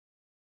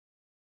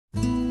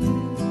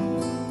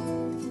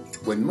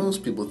When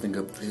most people think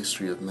of the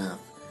history of math,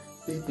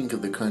 they think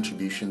of the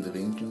contributions of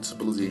ancient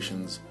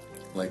civilizations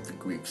like the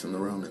Greeks and the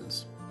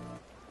Romans.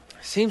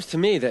 Seems to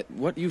me that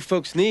what you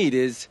folks need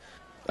is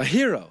a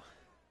hero.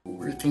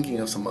 We're thinking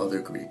of some other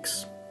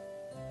Greeks.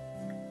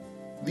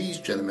 These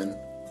gentlemen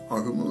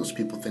are who most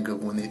people think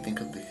of when they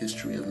think of the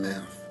history of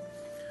math.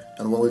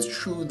 And while it's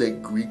true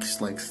that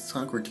Greeks like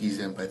Socrates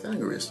and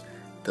Pythagoras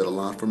did a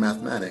lot for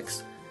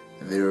mathematics,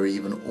 there are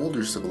even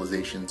older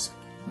civilizations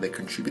that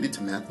contributed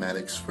to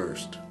mathematics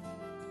first.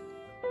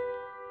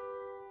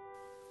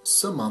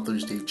 Some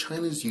authors date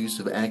China's use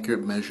of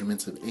accurate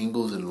measurements of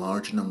angles and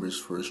large numbers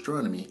for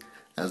astronomy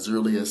as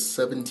early as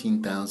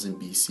 17,000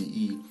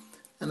 BCE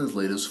and as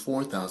late as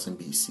 4,000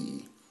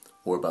 BCE,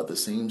 or about the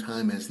same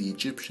time as the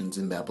Egyptians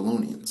and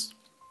Babylonians.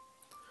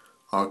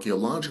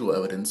 Archaeological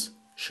evidence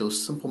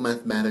shows simple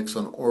mathematics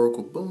on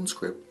oracle bone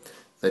script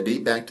that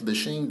date back to the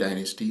Shang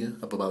dynasty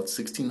of about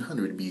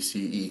 1600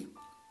 BCE.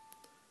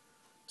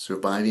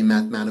 Surviving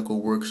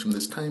mathematical works from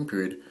this time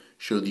period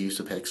show the use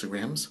of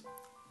hexagrams,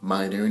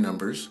 binary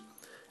numbers,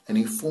 and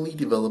a fully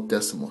developed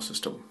decimal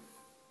system.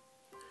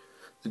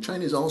 The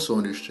Chinese also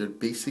understood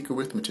basic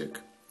arithmetic,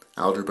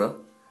 algebra,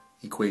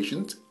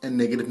 equations, and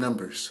negative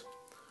numbers.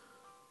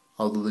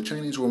 Although the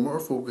Chinese were more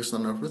focused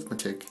on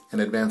arithmetic and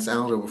advanced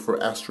algebra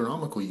for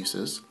astronomical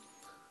uses,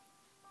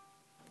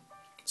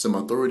 some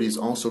authorities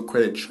also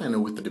credit China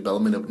with the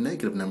development of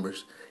negative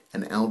numbers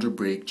and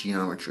algebraic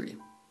geometry.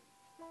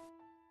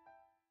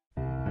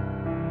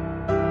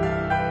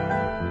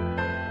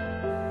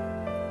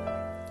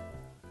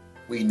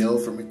 We know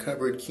from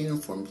recovered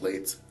cuneiform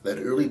plates that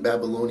early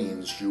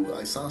Babylonians drew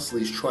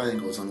isosceles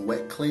triangles on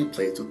wet clay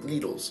plates with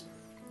needles.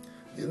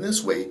 In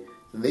this way,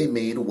 they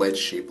made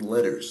wedge-shaped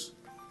letters.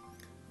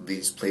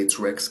 These plates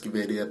were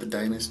excavated at the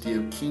dynasty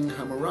of King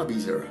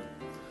Hammurabi's era,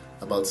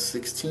 about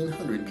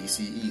 1600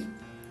 BCE.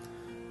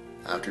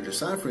 After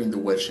deciphering the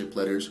wedge-shaped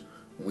letters,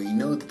 we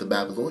know that the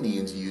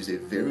Babylonians used a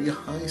very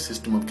high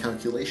system of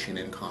calculation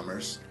in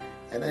commerce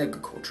and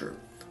agriculture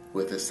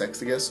with a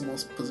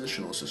sexagesimal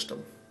positional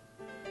system.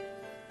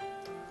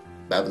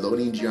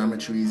 Babylonian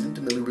geometry is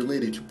intimately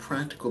related to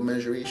practical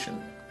measuration.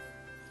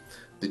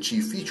 The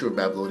chief feature of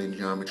Babylonian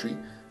geometry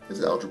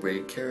is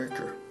algebraic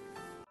character.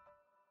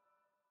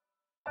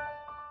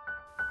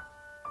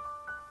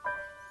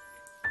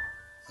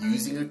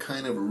 Using a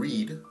kind of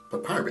reed,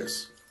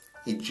 papyrus,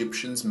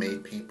 Egyptians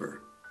made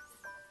paper.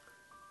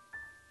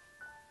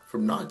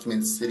 From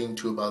documents dating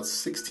to about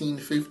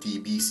 1650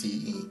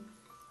 BCE,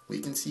 we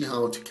can see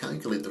how to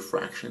calculate the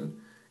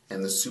fraction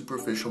and the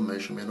superficial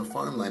measurement of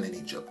farmland in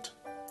Egypt.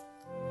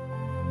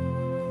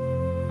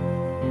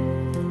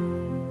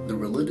 The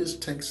religious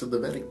texts of the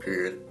Vedic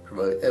period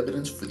provide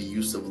evidence for the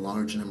use of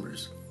large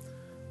numbers.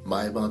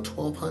 By about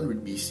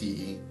 1200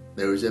 BCE,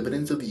 there is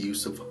evidence of the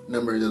use of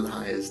numbers as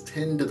high as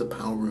 10 to the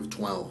power of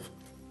 12.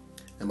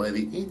 And by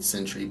the 8th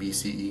century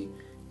BCE,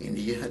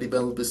 India had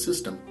developed a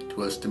system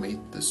to estimate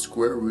the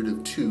square root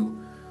of 2.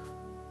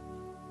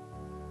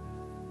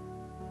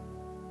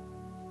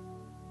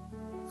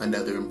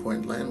 Another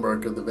important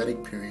landmark of the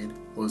Vedic period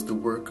was the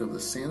work of the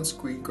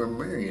Sanskrit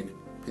grammarian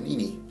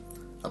Panini,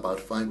 about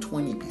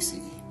 520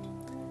 BCE.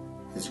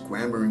 His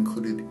grammar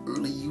included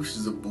early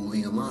uses of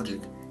Boolean logic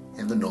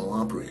and the null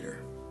operator.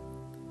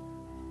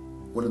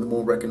 One of the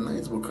more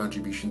recognizable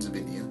contributions of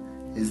India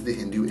is the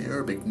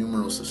Hindu-Arabic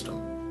numeral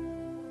system.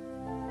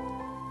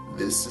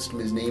 This system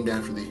is named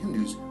after the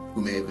Hindus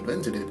who may have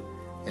invented it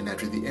and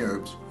after the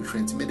Arabs who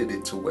transmitted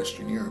it to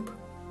Western Europe.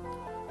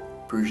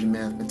 Persian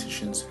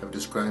mathematicians have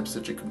described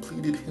such a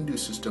completed Hindu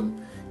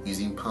system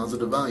using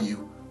positive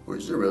value or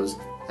zeros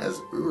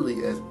as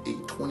early as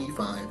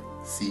 825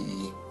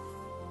 CE.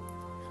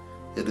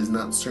 It is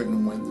not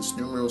certain when this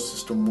numeral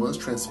system was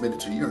transmitted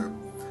to Europe,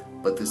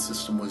 but this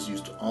system was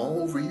used all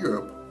over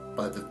Europe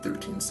by the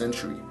 13th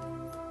century,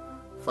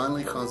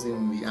 finally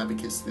causing the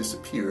abacus to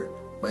disappear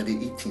by the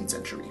 18th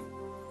century.